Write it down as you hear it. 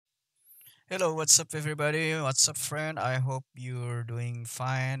Hello, what's up, everybody? What's up, friend? I hope you're doing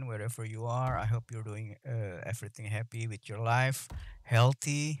fine wherever you are. I hope you're doing everything happy with your life,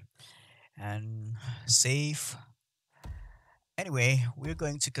 healthy and safe. Anyway, we're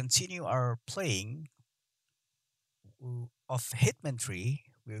going to continue our playing of Hitman 3.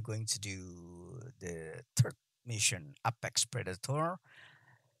 We're going to do the third mission, Apex Predator.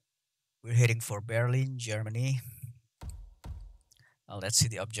 We're heading for Berlin, Germany. Let's see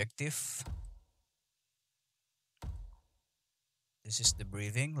the objective. This is the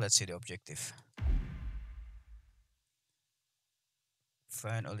breathing. Let's see the objective.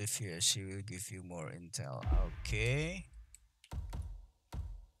 Find Olivia, she will give you more intel. Okay,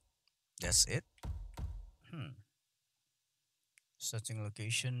 that's it. Hmm. Setting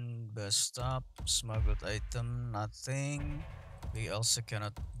location, bus stop, smuggled item, nothing. We also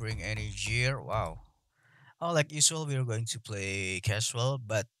cannot bring any gear. Wow. Oh, like usual, we're going to play casual,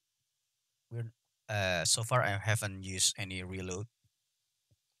 but we're so far I haven't used any reload.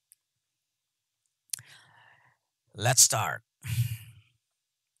 Let's start.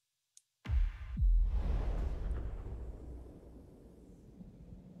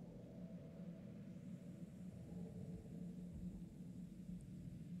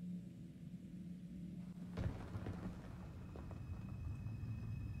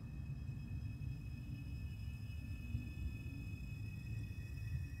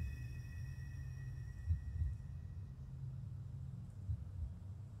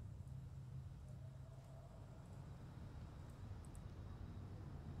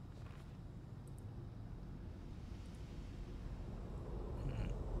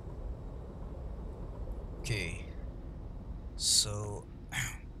 Okay, so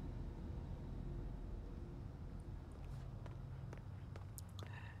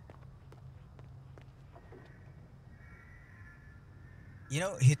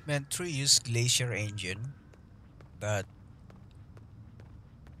Hitman 3 used Glacier engine, but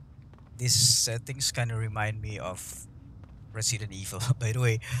these settings kind of remind me of Resident Evil. By the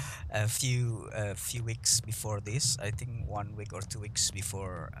way, a few weeks before this, I think 1 week or 2 weeks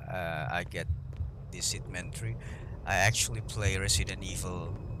before I get this Hitman 3, I actually play Resident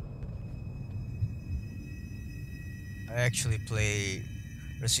Evil. I actually play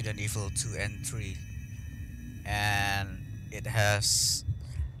Resident Evil 2 and 3, and it has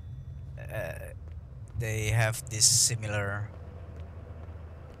uh, they have this similar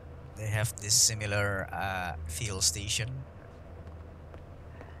fuel station,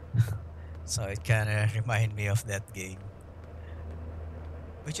 so it kind of remind me of that game,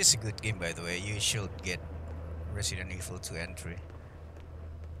 which is a good game, by the way. You should get Resident Evil 2 and 3.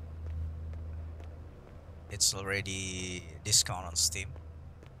 It's already discount on Steam,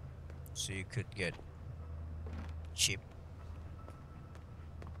 so you could get cheap.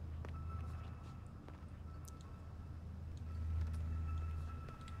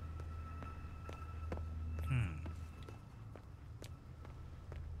 Hmm.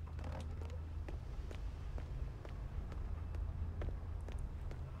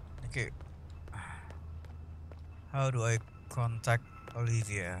 Okay. How do I contact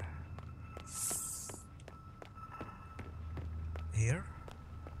Olivia? Here?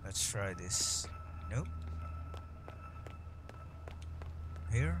 Let's try this. Nope.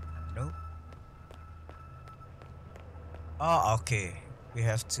 Here? Nope. Oh, okay. We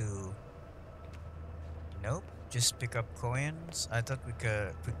have to. Nope. Just pick up coins. I thought we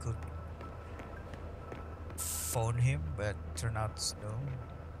could phone him, but turn out no.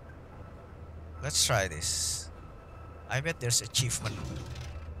 Let's try this. I bet there's achievement.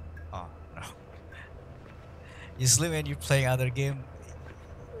 Oh no. Usually when you're playing other game,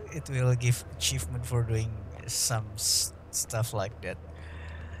 it will give achievement for doing some stuff like that.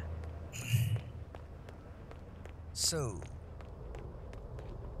 So,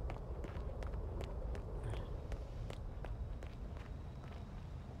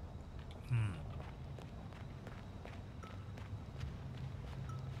 hmm.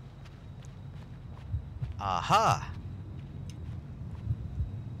 Aha!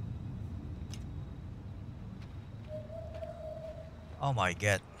 Oh my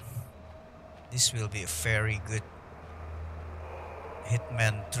god. This will be a very good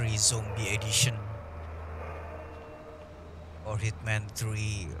Hitman 3 Zombie Edition or Hitman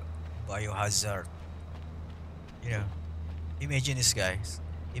 3 Biohazard. You know, imagine this, guys.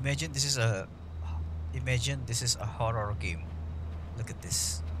 Imagine this is a imagine this is a horror game. Look at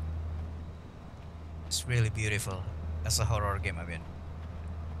this. It's really beautiful. As a horror game, I mean.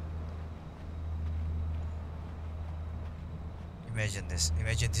 Imagine this.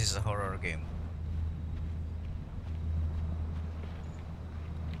 Imagine this is a horror game.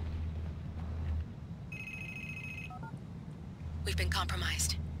 We've been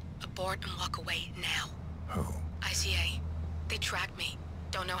compromised. Abort and walk away now. Who? ICA. They tracked me.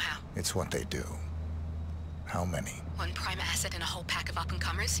 Don't know how. It's what they do. How many? One prime asset and a whole pack of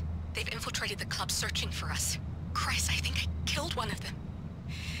up-and-comers. They've infiltrated the club searching for us. Christ, I think I killed one of them.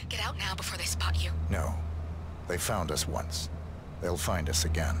 Get out now before they spot you. No. They found us once. They'll find us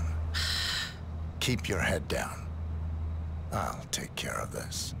again. Keep your head down. I'll take care of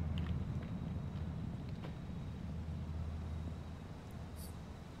this.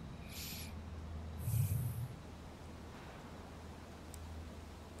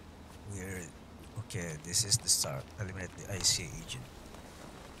 We're... Okay, this is the start. Eliminate the ICA agent.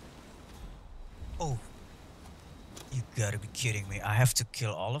 Oh! You gotta be kidding me. I have to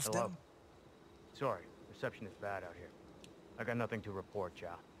kill all of them? Sorry, reception is bad out here. I got nothing to report,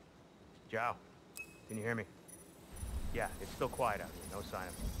 Zhao. Zhao, can you hear me? Yeah, it's still quiet out here. No sign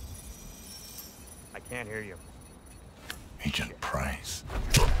of it. I can't hear you. Agent Price.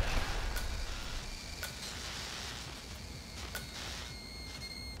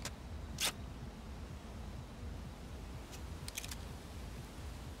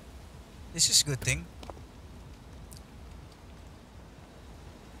 This is a good thing.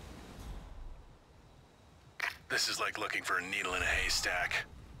 This is like looking for a needle in a haystack.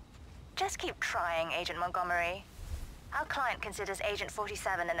 Just keep trying, Agent Montgomery. Our client considers Agent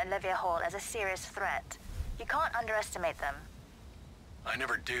 47 and Olivia Hall as a serious threat. You can't underestimate them. I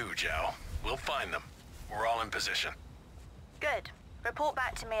never do, Zhao. We'll find them. We're all in position. Good. Report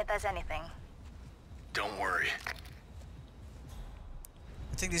back to me if there's anything. Don't worry.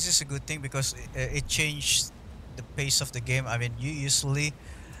 I think this is a good thing because it changed the pace of the game. I mean, you usually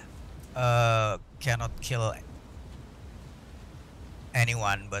cannot kill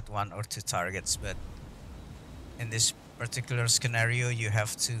anyone but one or two targets, but in this particular scenario you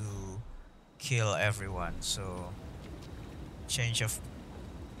have to kill everyone. So change of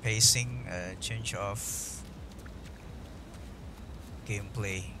pacing, change of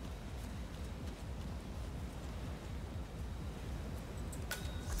gameplay.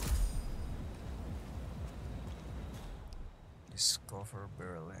 Discover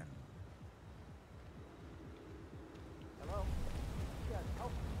Berlin. Hello? Yeah,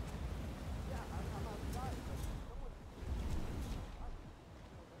 help. Yeah, I'm outside, but someone... I'm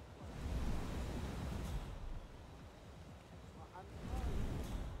sorry.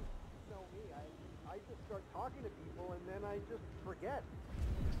 You know me, I just start talking to people and then I just forget.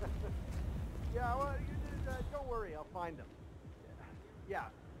 Yeah, well, don't worry, I'll find them. Yeah.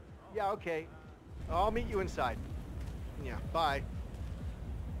 Yeah, okay. I'll meet you inside. Yeah, bye.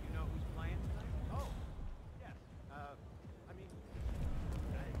 You know who's playing tonight? Oh, yes. I mean...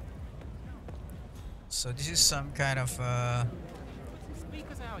 So this is some kind of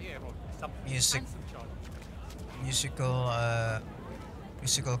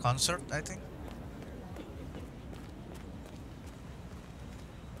musical concert, I think.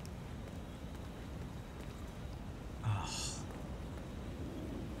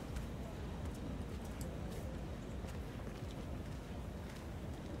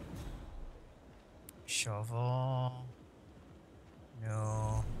 Shovel.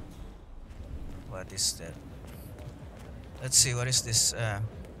 No. What is that? Let's see, what is this?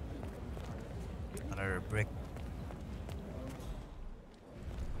 Another brick.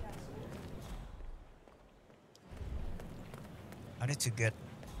 I need to get...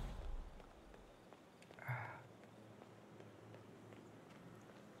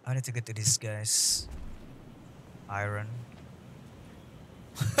 I need to get to these guys. Iron.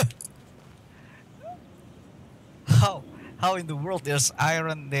 How in the world there's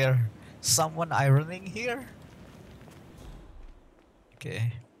iron there? Someone ironing here?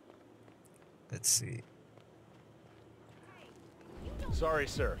 Okay. Let's see. Sorry,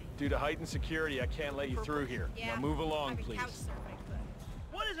 sir. Due to heightened security, I can't let you through here. Now move along, please.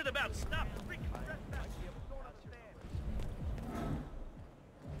 What is it about? Stop freaking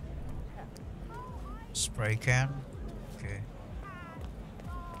Spray can. Okay.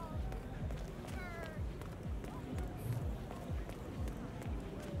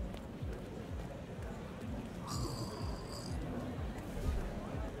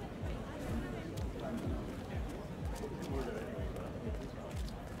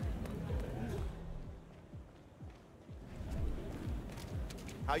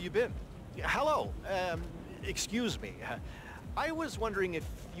 How you been? Yeah, hello. Excuse me. I was wondering if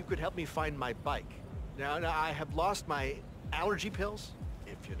you could help me find my bike. Now, I have lost my allergy pills,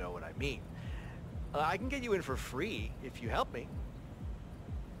 if you know what I mean. I can get you in for free if you help me.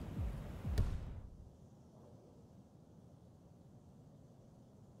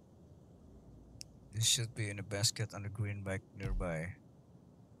 This should be in a basket on the green bike nearby.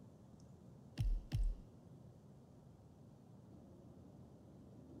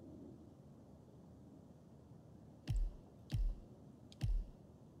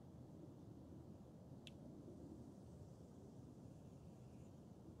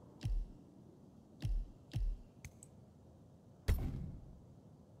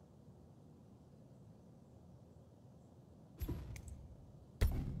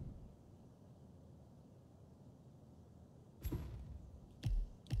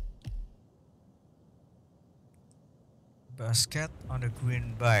 Basket on a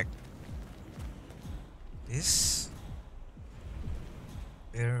green bag. This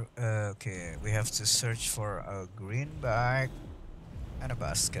there okay, we have to search for a green bag and a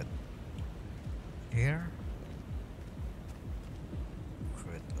basket. Here.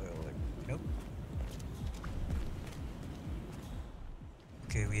 Crude oil. Nope.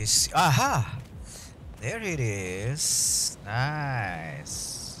 Okay, we see. Aha! There it is.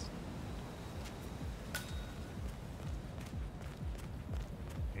 Nice.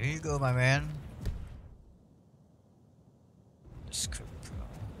 Here you go, my man.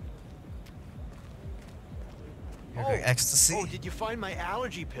 You're doing ecstasy? Oh, did you find my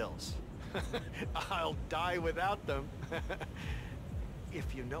allergy pills? I'll die without them.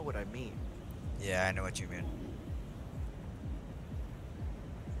 If you know what I mean. Yeah, I know what you mean.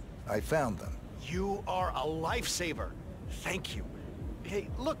 I found them. You are a lifesaver. Thank you. Hey,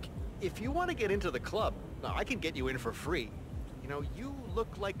 look, if you want to get into the club, I can get you in for free. You know, you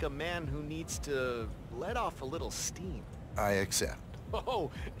look like a man who needs to let off a little steam. I accept.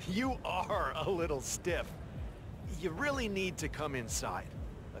 Oh, you are a little stiff. You really need to come inside.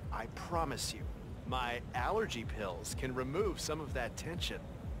 But I promise you, my allergy pills can remove some of that tension.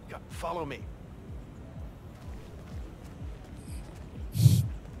 Follow me.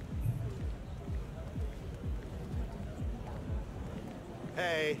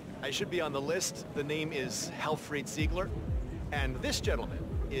 Hey, I should be on the list. The name is Helfried Ziegler. And this gentleman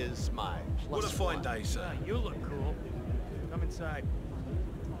is my plus What a fine one. day, sir. You look cool. Come inside.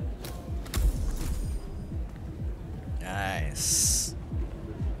 Nice.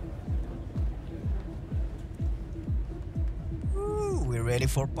 Ooh, we're ready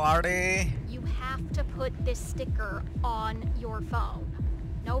for party. You have to put this sticker on your phone.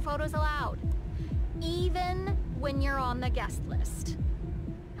 No photos allowed. Even when you're on the guest list.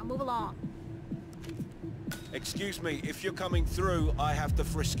 Now move along. Excuse me, if you're coming through, I have to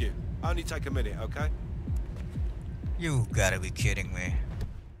frisk you. Only take a minute, okay? You gotta be kidding me.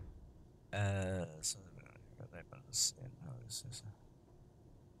 So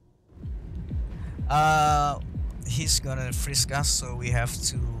he's gonna frisk us, so we have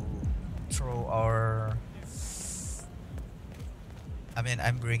to throw our. I mean,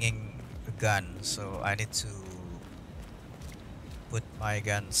 I'm bringing a gun, so I need to put my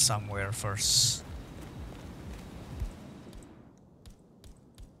gun somewhere first.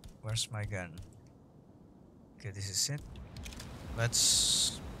 Where's my gun? Okay, this is it.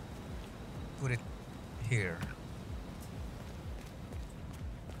 Let's put it here.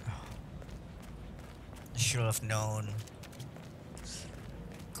 I should have known.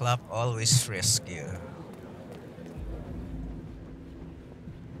 Club always frisk you.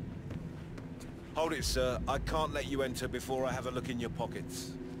 Hold it, sir. I can't let you enter before I have a look in your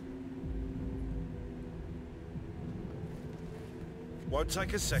pockets. Won't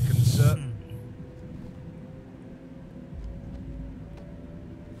take a second, sir.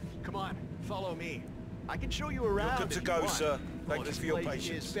 Come on, follow me. I can show you around. You're good to if go, you want. sir. Thank you for your This place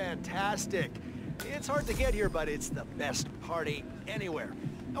patience. is fantastic. It's hard to get here, but it's the best party anywhere.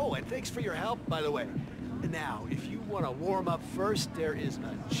 Oh, and thanks for your help, by the way. Now, if you want to warm up first, there is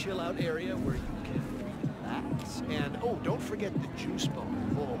a chill-out area where you can relax. And, oh, don't forget the juice bar.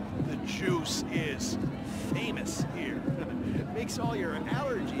 Oh, the juice is famous here. Makes all your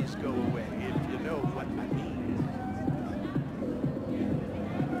allergies go away, if you know what I mean.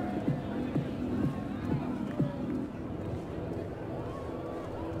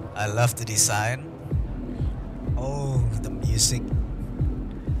 I love the design. Oh, the music.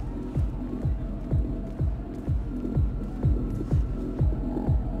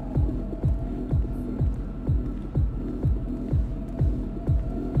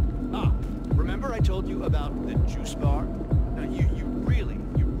 Remember I told you about the juice bar? Now, you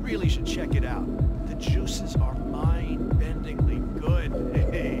really should check it out. The juices are mind-bendingly good,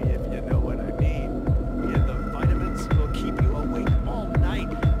 if you know what I mean. Yeah, the vitamins will keep you awake all night.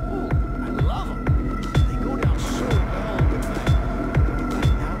 Ooh, I love them. They go down so well with my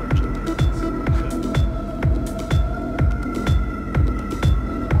allergy pills.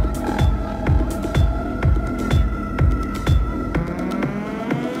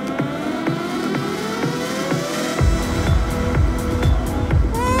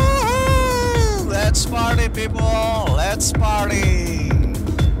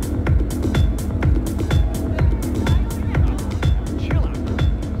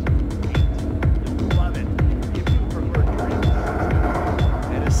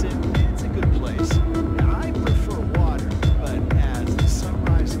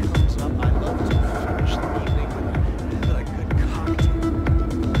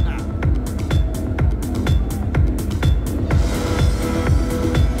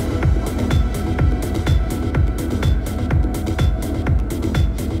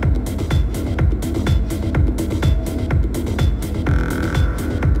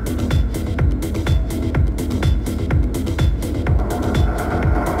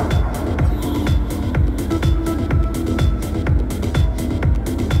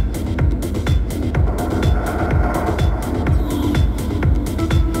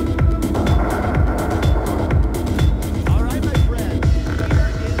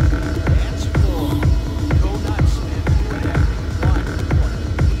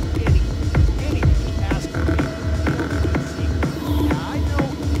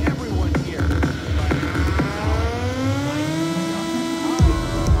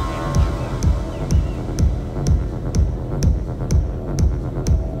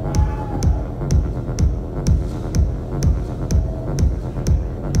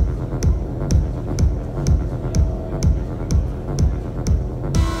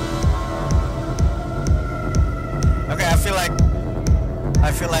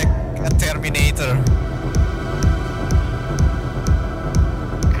 feel like a Terminator.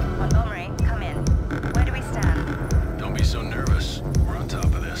 Montgomery, come in. Where do we stand? Don't be so nervous. We're on top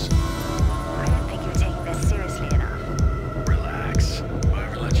of this. I don't think you're taking this seriously enough. Relax. Have I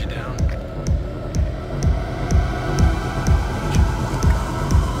ever let you down?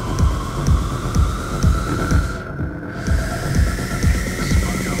 This is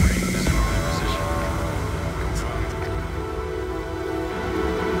Montgomery. This is my position. Confirmed.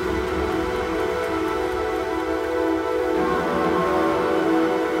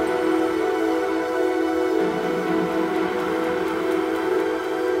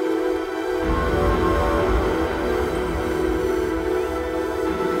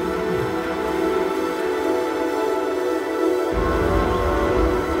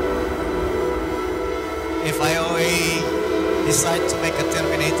 If IOA decide to make a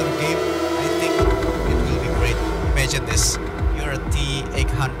Terminator game, I think it will be great. Imagine this. You're a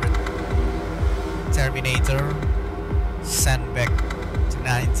T-800 Terminator sent back to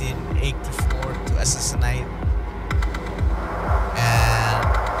 1984 to assassinate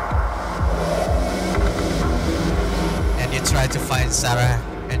and you try to find Sarah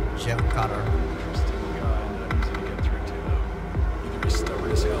and Jim Connor. Still a guy not easy to get through to, though. Either he's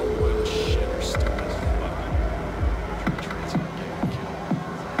stubborn as hell, loyal as shit, or stupid as fuck. Three traits in a game to kill.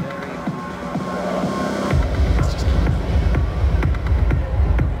 Let's just keep moving.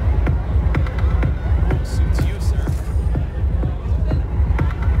 Oh, suits you, sir.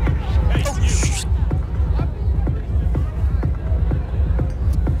 Hey, you!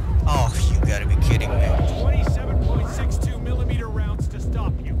 Oh, you gotta be kidding me. 27.62 millimeter rounds to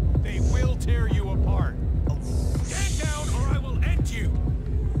stop you. They will tear you apart. Stand down or I will end you.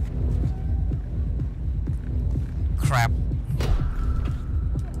 Crap.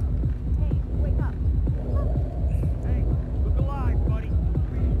 Hey, look alive, buddy.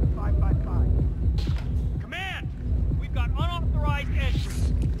 555. Command! We've got unauthorized entry.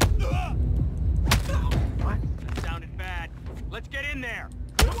 What? That sounded bad. Let's get in there.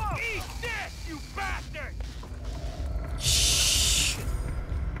 Eat this, you bastard! Shit.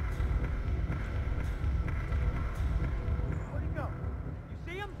 Where'd he go? You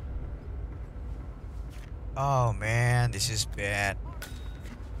see him? Oh man, this is bad.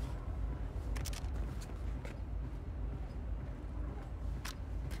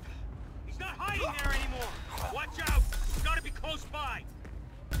 He's not hiding there anymore. Watch out. He's got to be close by.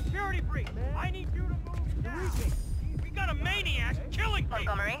 Security brief. I need you to move now. We got a maniac killing people.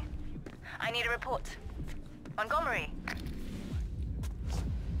 Montgomery, I need a report. Montgomery,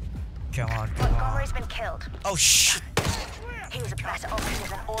 Come on, come on. Montgomery's been killed. Oh shit. He was a better operative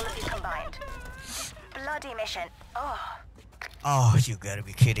than all of you combined. Bloody mission. Oh, Oh, you gotta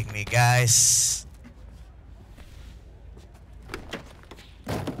be kidding me, guys.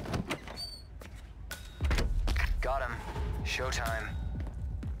 Got him. Showtime.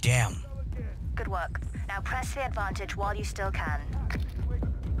 Damn. good work. Now press the advantage while you still can. We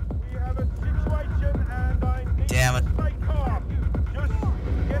have a situation and I need Damn it. to stay calm. Just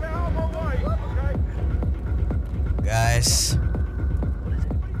get out of my way, okay? Guys.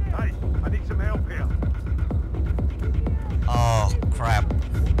 Hey, I need some help here. Oh, crap.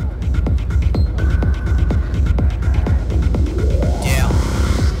 Damn.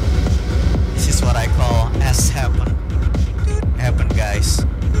 This is what I call S happen. Happen, guys.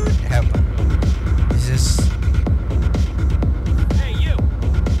 Happen. This is... Hey, you!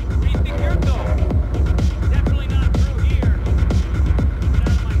 Where do you think you're going? Definitely not through here. Get out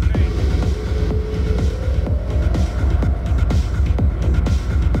of my face.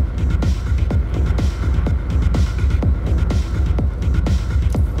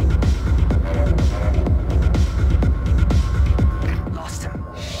 Lost him.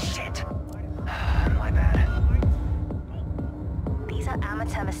 Shit. My bad. These are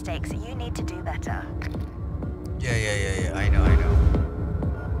amateur mistakes. You need to do better. Yeah. I know.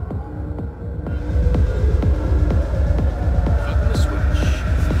 Flipping the switch.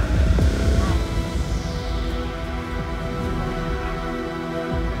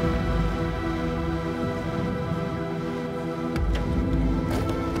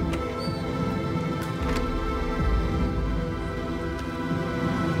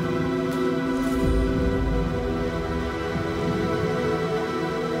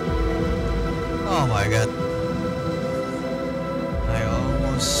 Oh my god.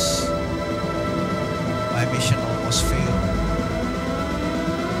 My mission almost failed.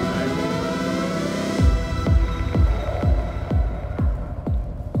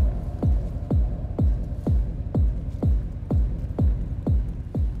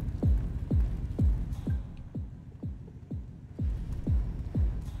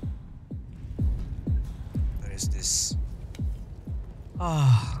 is this?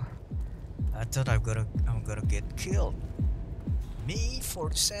 Ah, I thought I'm gonna get killed. Me,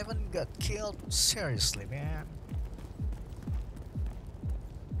 47, got killed. Seriously, man.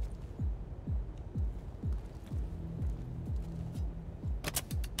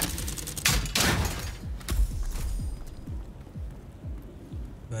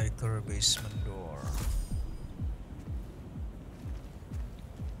 Biker basement door.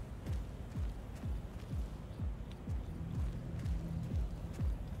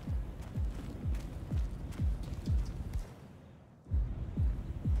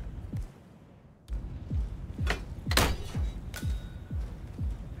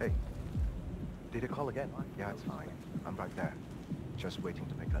 Hey, did you call again? Yeah, it's fine. I'm right there. Just waiting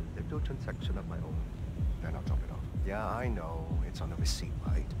to make a little transaction of my own. Then I'll drop it off. Yeah, I know. It's on the receipt,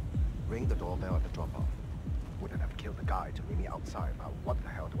 right? Ring the doorbell at the drop-off. Wouldn't have killed the guy to meet me outside, but what the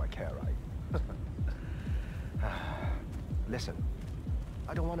hell do I care, right? Listen,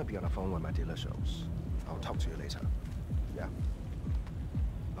 I don't want to be on the phone when my dealer shows. I'll talk to you later. Yeah.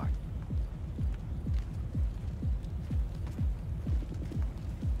 Bye.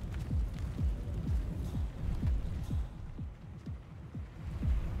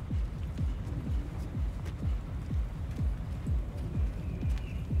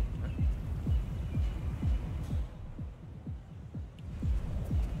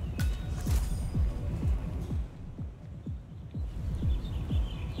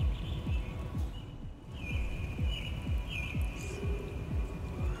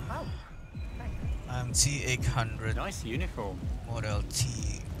 T800. Nice uniform. Model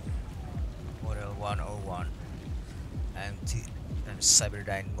T. Model 101. And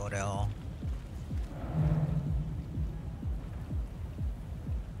Cyberdyne model.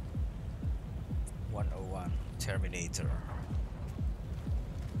 Terminator.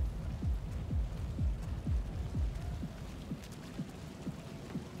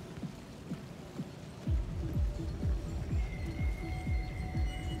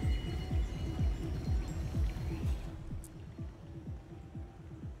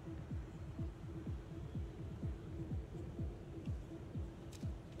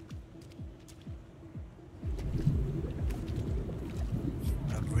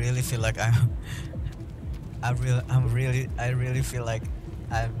 Really feel like I really feel like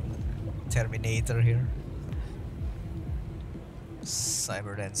I'm Terminator here.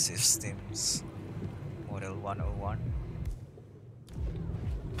 Cyberdyne Systems Model 101.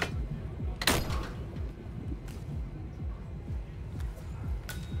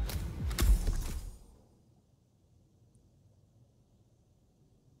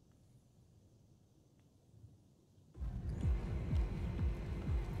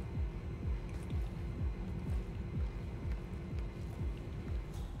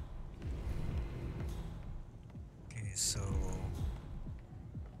 So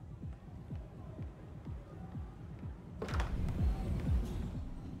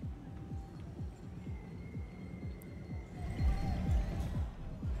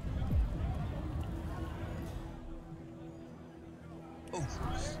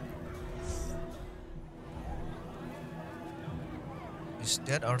is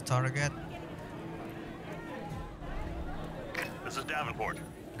that our target? This is Davenport.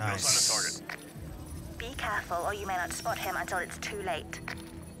 Nice. No sign of target. Be careful, or you may not spot him until it's too late.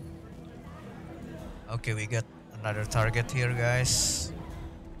 Okay, we got another target here, guys.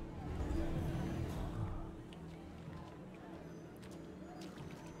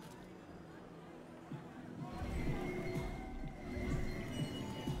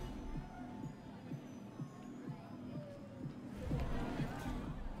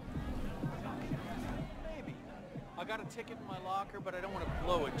 Maybe. I got a ticket in my locker, but I don't want to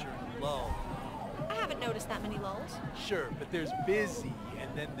blow it during the lull. I haven't noticed that many lulls. Sure, but there's busy,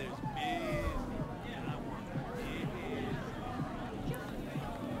 and then there's busy. Yeah, I want busy.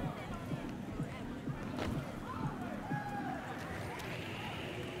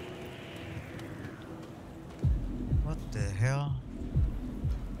 What the hell?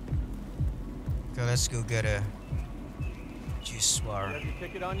 Okay, let's go get a juice bar. You have your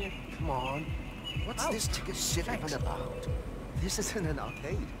ticket on you? Come on. What's this ticket shit even about? This isn't an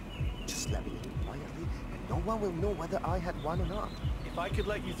arcade. Just let me in quietly, and no one will know whether I had one or not. If I could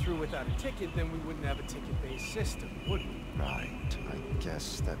let you through without a ticket, then we wouldn't have a ticket-based system, would we? Right, I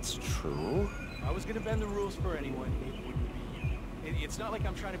guess that's true. If I was gonna bend the rules for anyone, it wouldn't be you. It's not like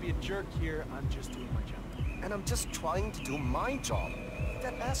I'm trying to be a jerk here, I'm just doing my job. And I'm just trying to do my job.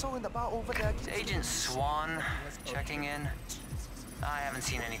 That asshole in the bar over there... Is Agent Swan checking in? I haven't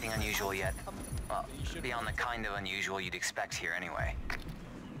seen anything unusual yet. Well, beyond the kind of unusual you'd expect here anyway.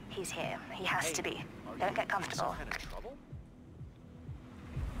 He's here. He has to be. Don't get comfortable. Kind of trouble?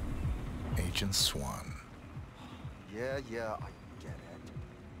 Agent Swan. Yeah, I get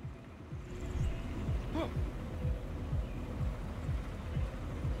it.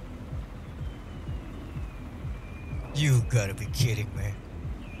 You gotta be kidding me.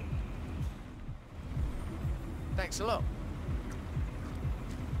 Thanks a lot.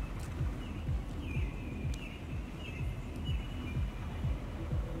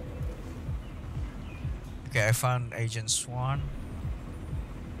 Okay, I found Agent Swan.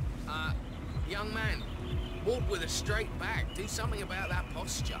 Young man, walk with a straight back. Do something about that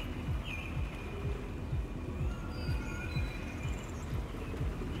posture.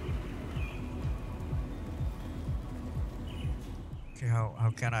 Okay,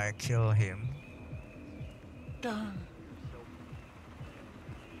 how can I kill him? Done.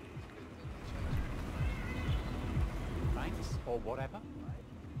 Thanks, or whatever.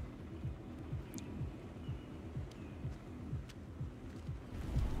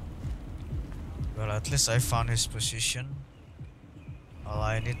 Well, at least I found his position. All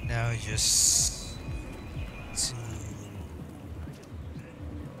I need now is just to...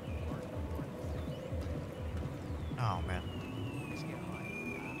 Oh man.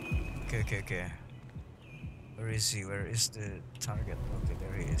 Okay. Where is he? Where is the target? Okay,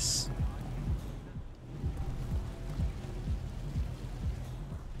 there he is.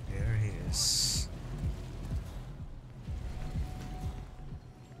 There he is.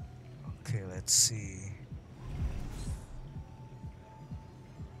 Okay, let's see.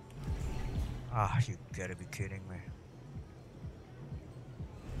 Ah, you gotta be kidding me.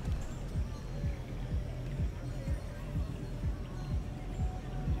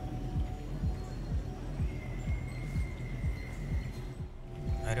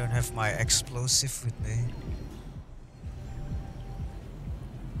 I don't have my explosive with me.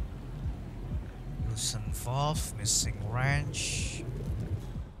 Loosen valve, missing wrench.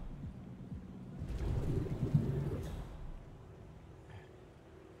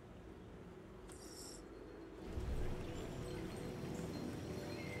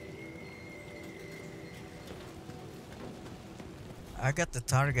 I got the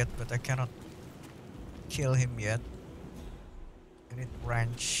target, but I cannot kill him yet. I need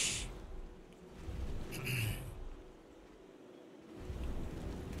wrench.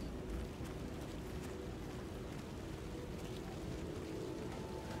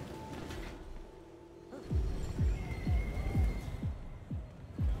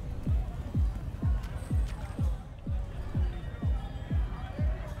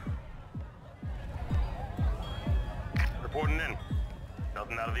 Reporting in.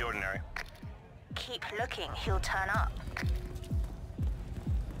 Nothing out of the ordinary. Keep looking, he'll turn up.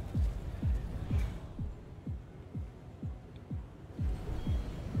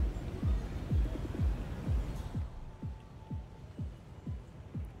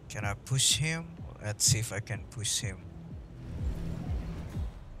 Can I push him? Let's see if I can push him.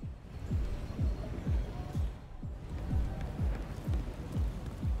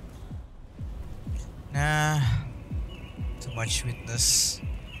 Nah, too much weakness.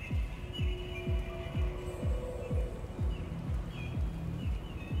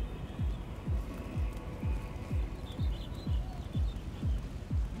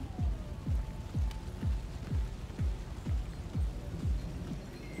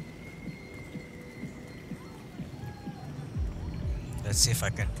 Let's see if I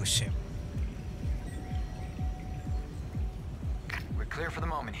can push him. We're clear for the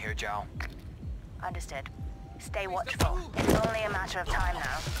moment here, Zhao. Understood. Stay watchful. It's only a matter of time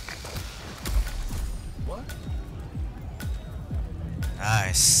now. What?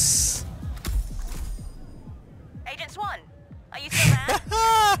 Nice. Agent Swan, are you still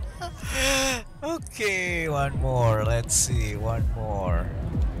there? Okay, one more. Let's see, one more.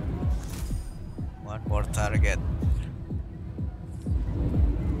 One more target.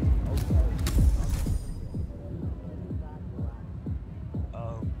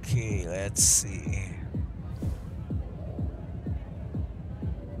 Okay, let's see.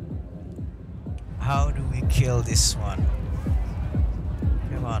 How do we kill this one?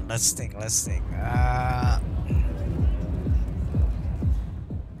 Come on, let's think.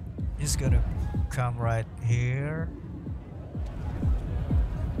 He's gonna come right here.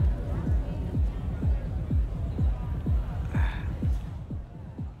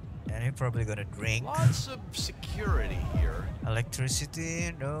 And he's probably gonna drink. Lots of security here.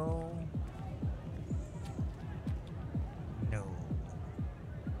 Electricity, no. No.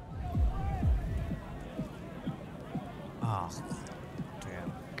 Ah,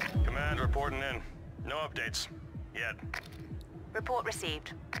 damn. Command reporting in. No updates. Yet. Report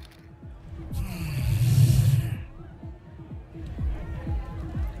received.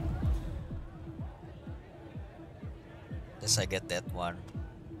 Once I get that one.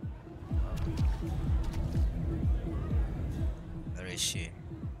 Where is she?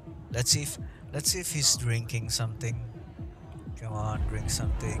 Let's see if he's drinking something. Come on, drink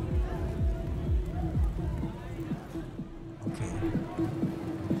something. Okay.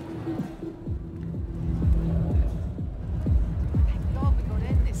 Thank God we got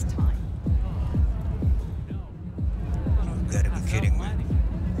in this time. You gotta be kidding me.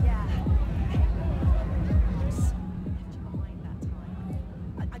 Yeah. Just left you behind that time.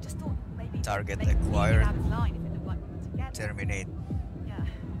 I just thought maybe Target maybe acquired. out of line if it looked like we were together. Terminate. Yeah.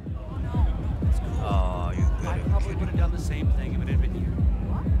 Oh no. It's cool. Oh, you I gotta be probably kidding would have me. done the same thing if it had been you.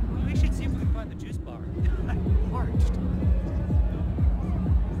 What? We should see if we can find the juice bar. Parched.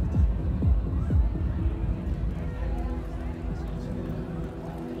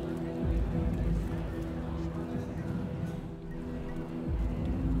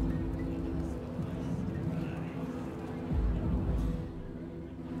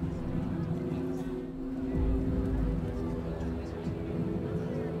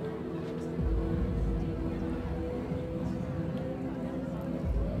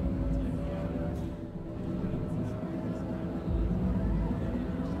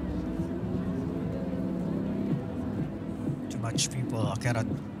 Too much people. I cannot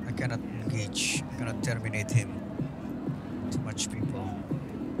engage. I cannot terminate him. Too much people.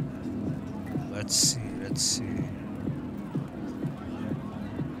 Let's see.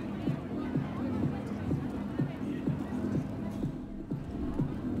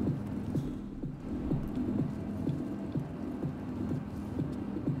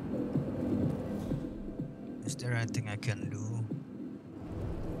 Is there anything I can do?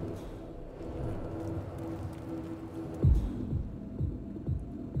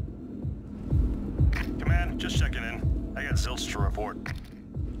 Command, just checking in. I got zilch to report.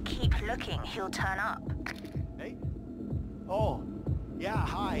 Keep looking, he'll turn up. Hey? Oh, yeah,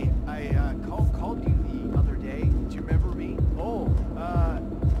 hi. I called you the other day. Do you remember me? Oh,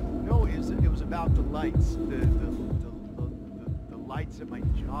 no, it was about the lights. The lights at my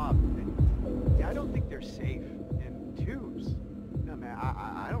job. And, yeah, I don't think they're safe. And tubes. No, man,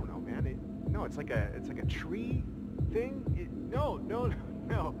 I don't know, man. It's like a tree thing. No, not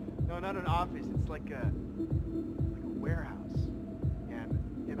an office. It's like a warehouse.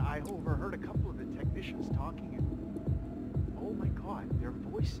 And I overheard a couple of the technicians talking, and oh my God, their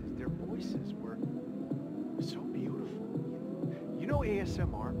voices were so beautiful. You know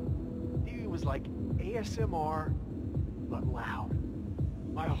ASMR? It was like ASMR, but loud.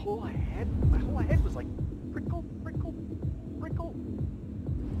 My whole head was like prickle.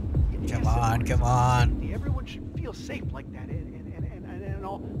 Come on. Safety. Everyone should feel safe like that, and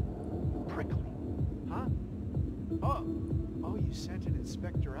all prickly, huh? Oh, you sent an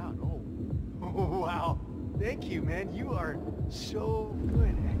inspector out. Oh, wow. Thank you, man. You are so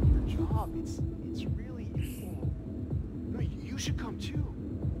good at your job. It's really. No, you should come too.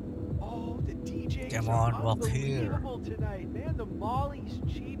 Oh, the DJs Come are on, walk here. unbelievable tonight, man. The Molly's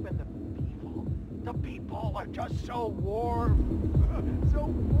cheap, and the people are just so warm, so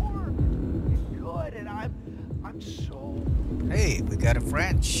warm and good, and I'm so. Hey, we got a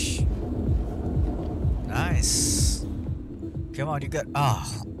French. Nice. Come on, you got.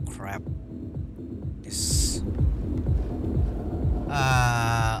 Oh, crap. This.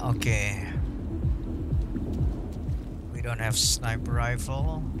 Okay. We don't have sniper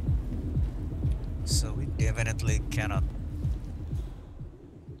rifle, so we definitely cannot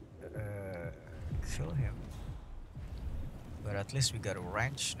kill him. But at least we got a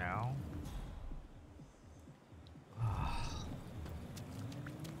wrench now.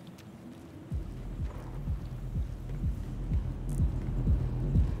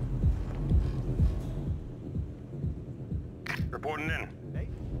 Reporting in. Hey?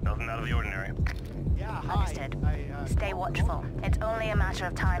 Nothing out of the ordinary. Yeah, hi. Understood. Stay watchful. It's only a matter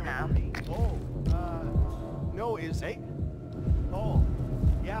of time now. Oh, no, hey? Oh,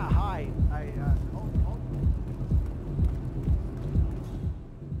 yeah, hi.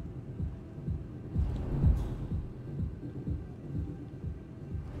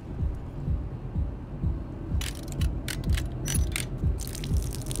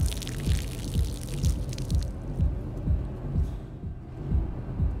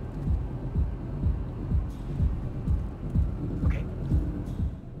 Okay.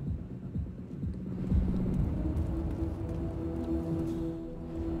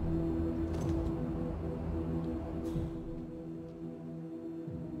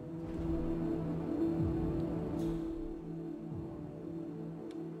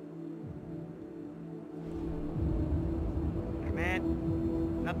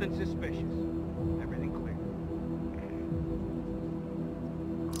 Command, nothing suspicious. Everything clear.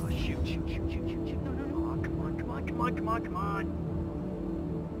 on, come on, come on.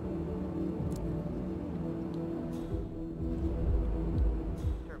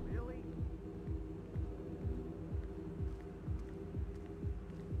 Really?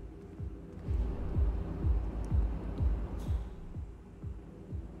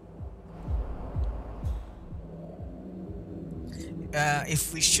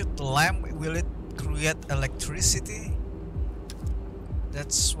 If we shoot the lamp, will it create electricity?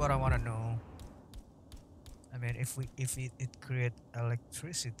 That's what I want to know. I mean, if it create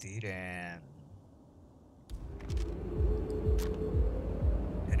electricity, then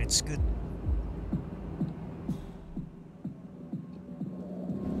it's good.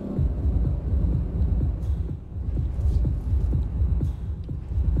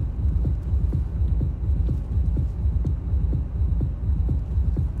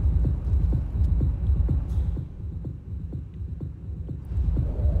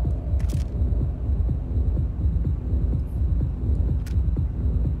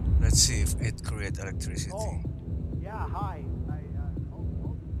 Let's see if it create electricity. Oh, yeah, hi.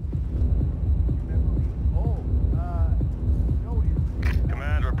 Remember me? No,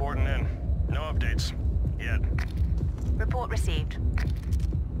 Command reporting in. No updates. Yet. Report received.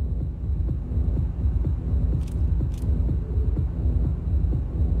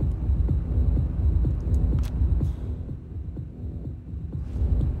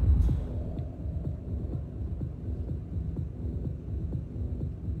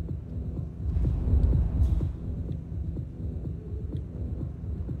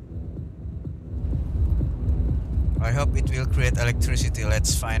 I hope it will create electricity.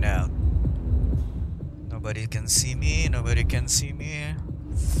 Let's find out. Nobody can see me. Nobody can see me.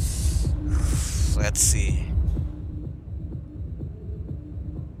 Let's see.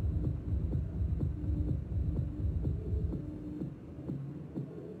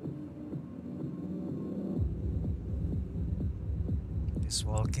 He's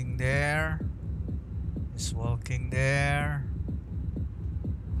walking there. He's walking there.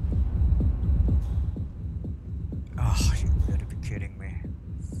 Oh, you better be kidding me.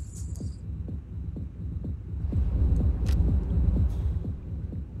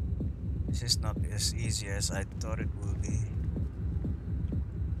 This is not as easy as I thought it would be.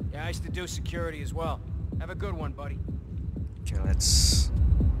 Yeah, I used to do security as well. Have a good one, buddy. Okay, let's...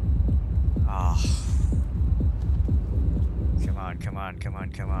 Ah. Come on, come on, come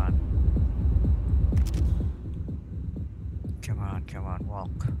on, come on. Come on, come on,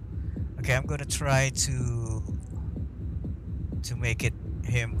 walk. Okay, I'm gonna try to make it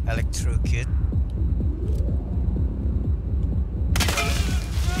him electrocute.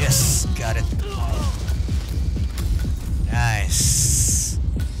 Yes, got it. Nice.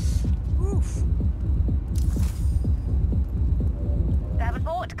 Woo.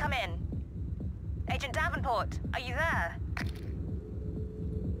 Davenport, come in. Agent Davenport, are you there?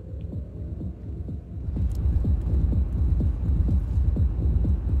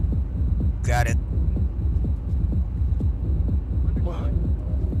 Got it.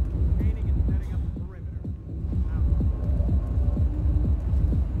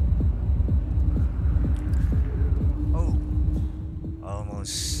 Oh,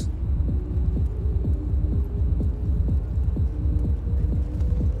 almost.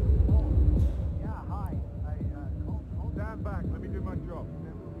 Yeah, hi. Stand back. Let me do my job.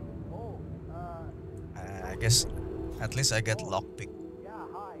 I guess at least I got lockpick. Yeah,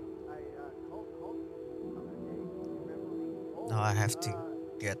 hi. Now I have to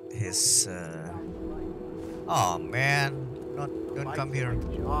get his. Oh man, don't come here.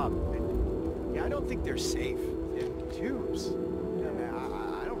 Job. Yeah, I don't think they're safe in tubes. Yeah, man,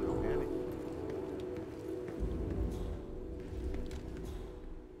 I don't know, man.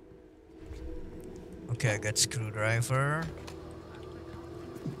 Okay, I got screwdriver.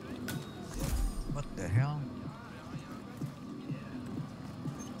 What the hell?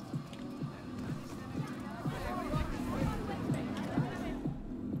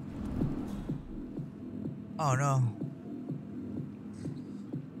 Oh no.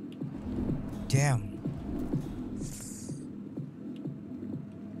 Damn.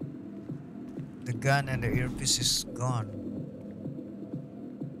 The gun and the earpiece is gone.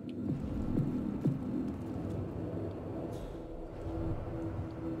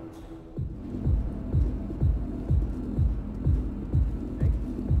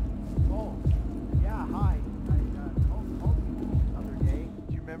 Oh, yeah, hi. Called the other day.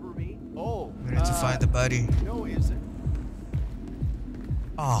 Do you remember me? Oh, We need to find the body. No, is it?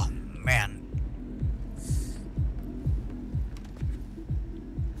 Oh man.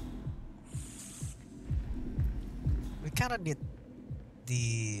 We kinda need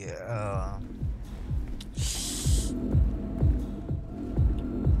the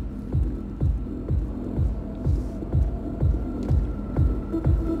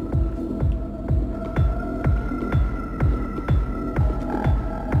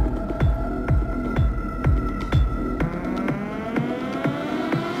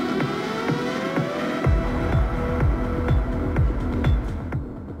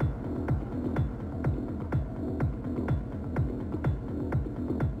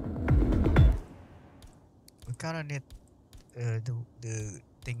the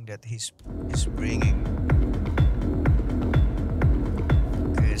thing that he's bringing.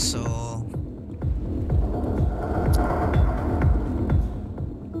 Okay, so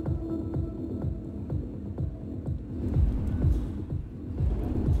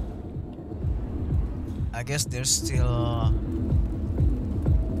I guess there's still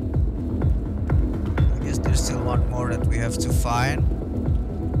one more that we have to find.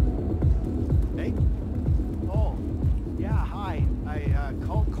 Hey? Oh, yeah, hi. I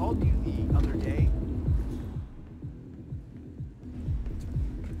called you the other day.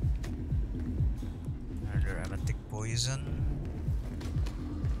 Another aromatic poison.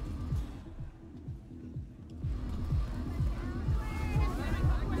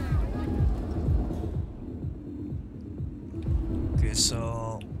 Okay,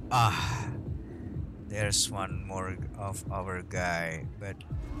 so there's one more of our guy, but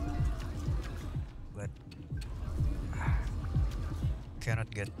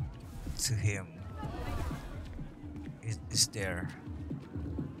cannot get to him. Is there?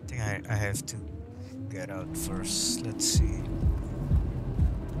 I think I have to get out first. Let's see.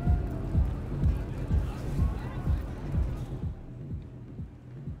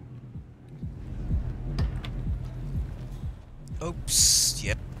 Oops.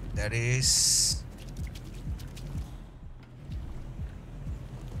 Yep, that is.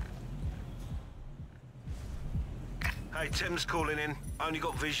 Hey, Tim's calling in. Only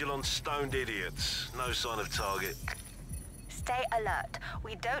got visual on stoned idiots. No sign of target. Stay alert.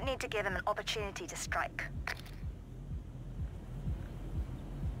 We don't need to give him an opportunity to strike.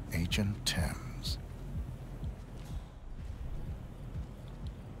 Agent Thames.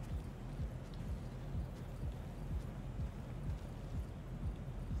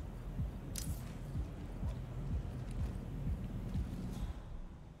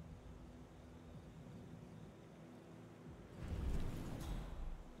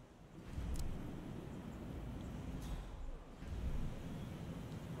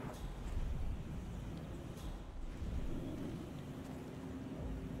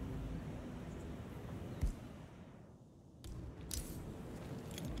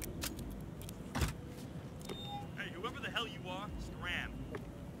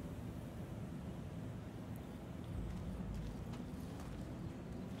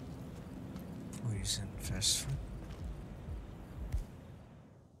 Poison fast food.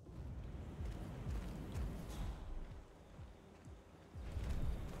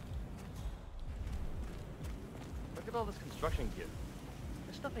 Look at all this construction gear.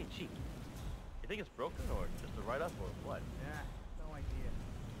 This stuff ain't cheap. You think it's broken or just a write-off or what? Yeah, no idea.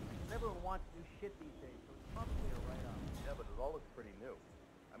 Everyone wants new shit these days, so it's probably a write-off. Yeah, but it all looks pretty new.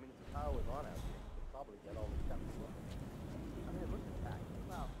 I mean, if the power was on out here, you could probably get all this stuff to work. I mean, look at that.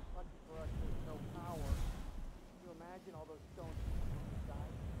 Well, lucky for us, there's no power. Can you imagine all those stones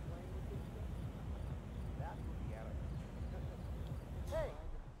guys playing with this shit? That would be anarchy. Hey,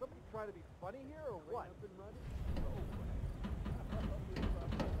 somebody trying to be funny here or what? Up and running? No way.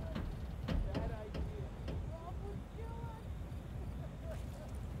 Bad idea. Rob would kill us.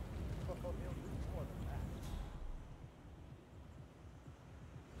 Oh, he'll do more than that.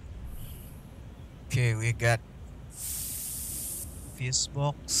 Okay, we got fuse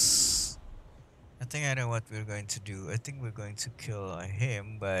box. I think I know what we're going to do. I think we're going to kill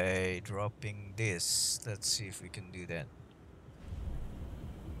him by dropping this. Let's see if we can do that.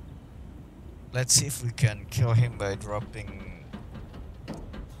 Let's see if we can kill him by dropping.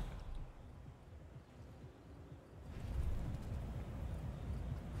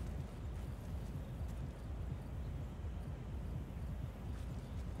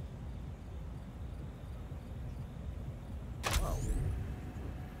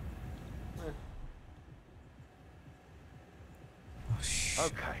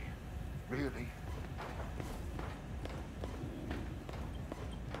 Okay. Really?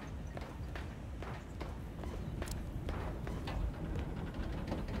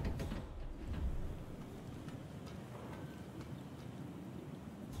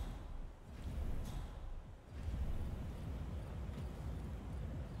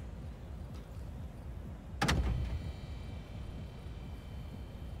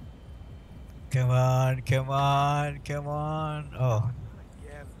 Come on, come on, come on. Oh.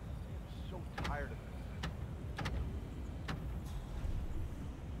 Again, I'm so tired of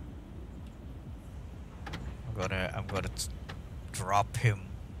this. I'm gonna drop him.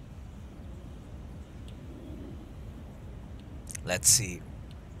 Let's see.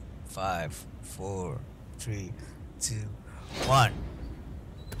 5, 4, 3, 2, 1.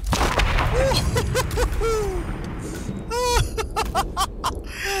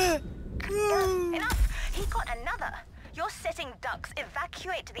 Enough! He got another. You're sitting ducks.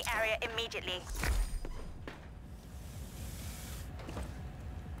 Evacuate to the area immediately.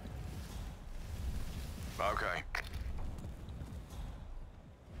 Okay.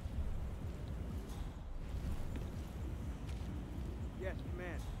 Yes,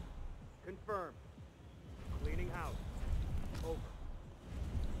 command. Confirmed. Cleaning house. Over.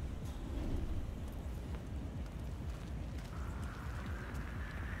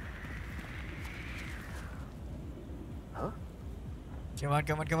 Huh? Come on,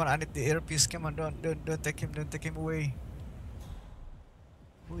 come on, come on. I need the earpiece. Come on, don't take him away.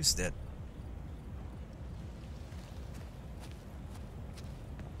 Who is that?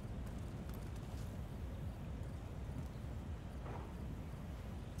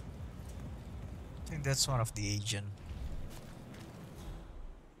 I think that's one of the agent.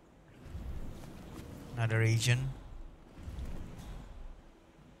 Another agent.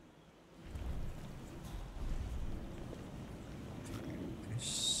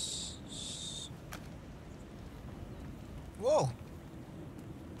 Whoa!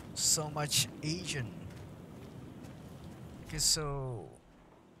 So much agent. Okay, so...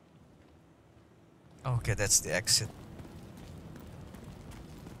 Okay, that's the exit.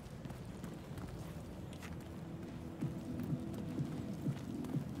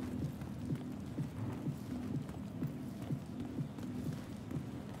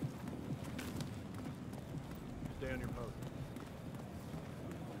 Stay on your post.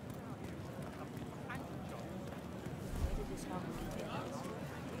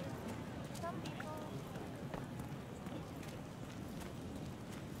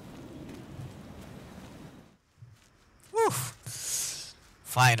 Woo!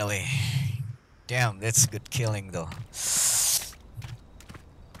 Finally. Damn, that's good killing though.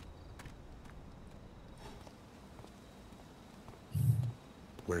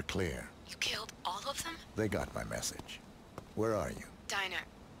 We're clear. You killed all of them? They got my message. Where are you? Diner.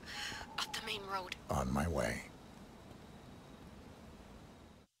 Up the main road. On my way.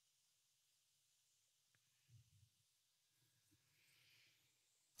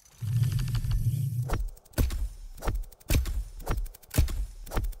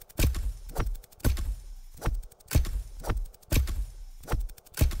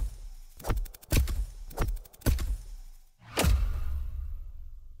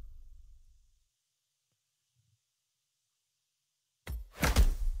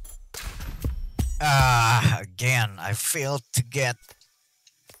 Again, I failed to get...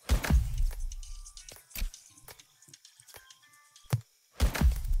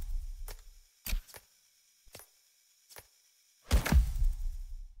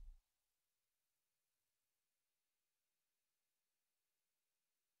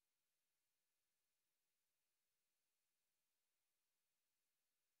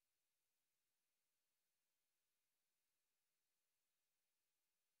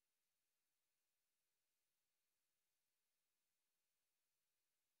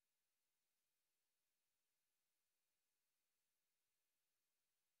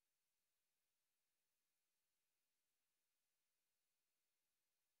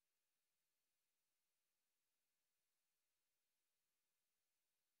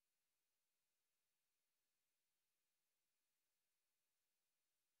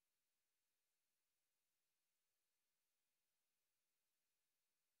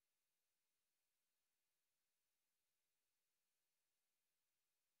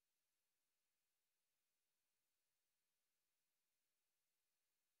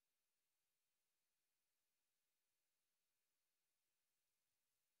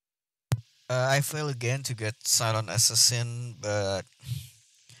 I fail again to get Silent Assassin, but...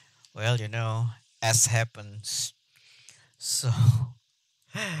 Well, you know, as happens. So...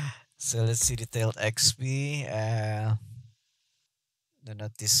 So let's see detailed XP. The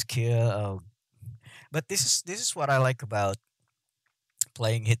notice skill. Oh, but this is what I like about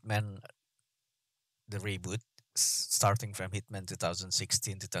playing Hitman, the reboot, starting from Hitman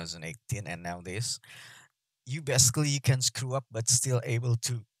 2016, 2018, and nowadays. You basically you can screw up, but still able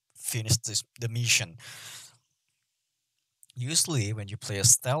to finish the mission. Usually, when you play a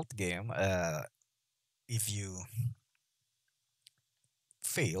stealth game, if you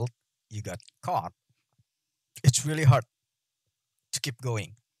failed, you got caught. It's really hard to keep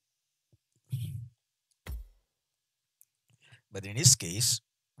going. But in this case,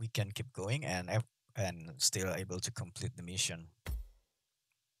 we can keep going and still able to complete the mission.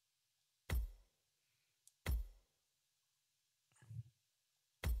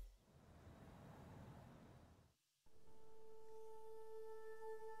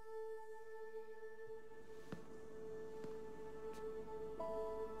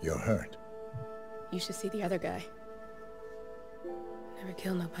 You're hurt. You should see the other guy. Never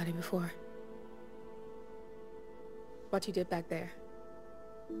killed nobody before. What you did back there,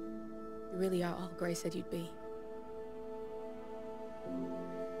 you really are all Gray said you'd be.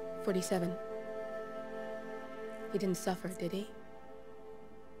 47. He didn't suffer, did he?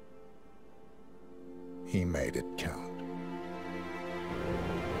 He made it count.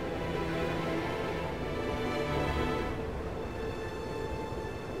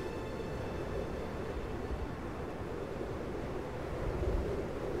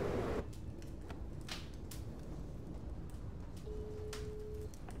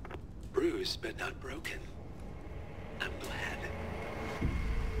 Bruised but not broken. I'm glad.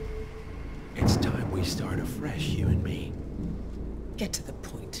 It's time we start afresh, you and me. Get to the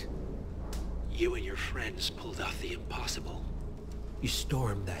point. You and your friends pulled off the impossible. You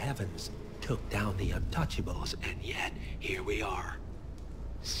stormed the heavens, took down the untouchables, and yet, here we are.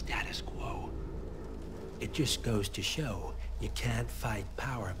 Status quo. It just goes to show, you can't fight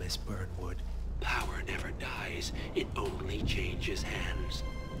power, Miss Burnwood. Power never dies, it only changes hands.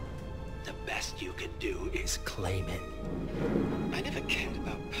 The best you can do is claim it. I never cared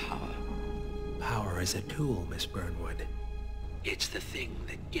about power. Power is a tool, Miss Burnwood. It's the thing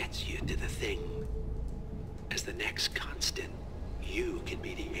that gets you to the thing. As the next constant, you can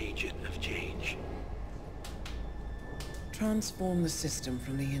be the agent of change. Transform the system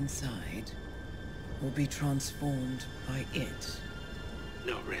from the inside, or be transformed by it.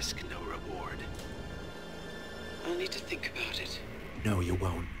 No risk, no reward. I'll need to think about it. No, you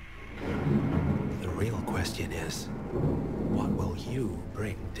won't. The real question is, what will you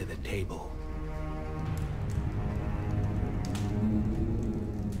bring to the table?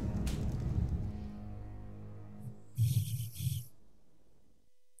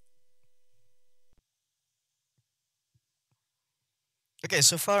 Okay,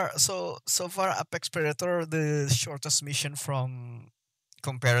 so far Apex Predator, the shortest mission from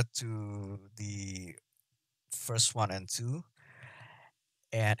compared to the first one and two,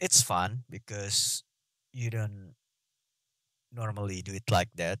 and it's fun because you don't normally do it like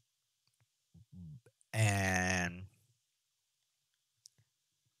that, and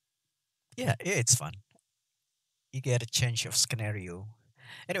yeah, it's fun. You get a change of scenario.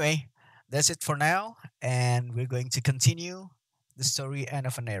 Anyway, that's it for now, and we're going to continue the story end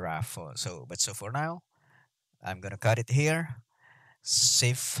of an era. So for now, I'm gonna cut it here.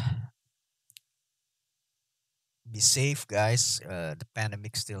 Safe, be safe, guys. The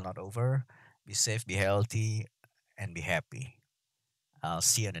pandemic's still not over. Be safe, be healthy, and be happy. I'll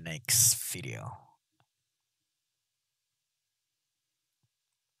see you in the next video.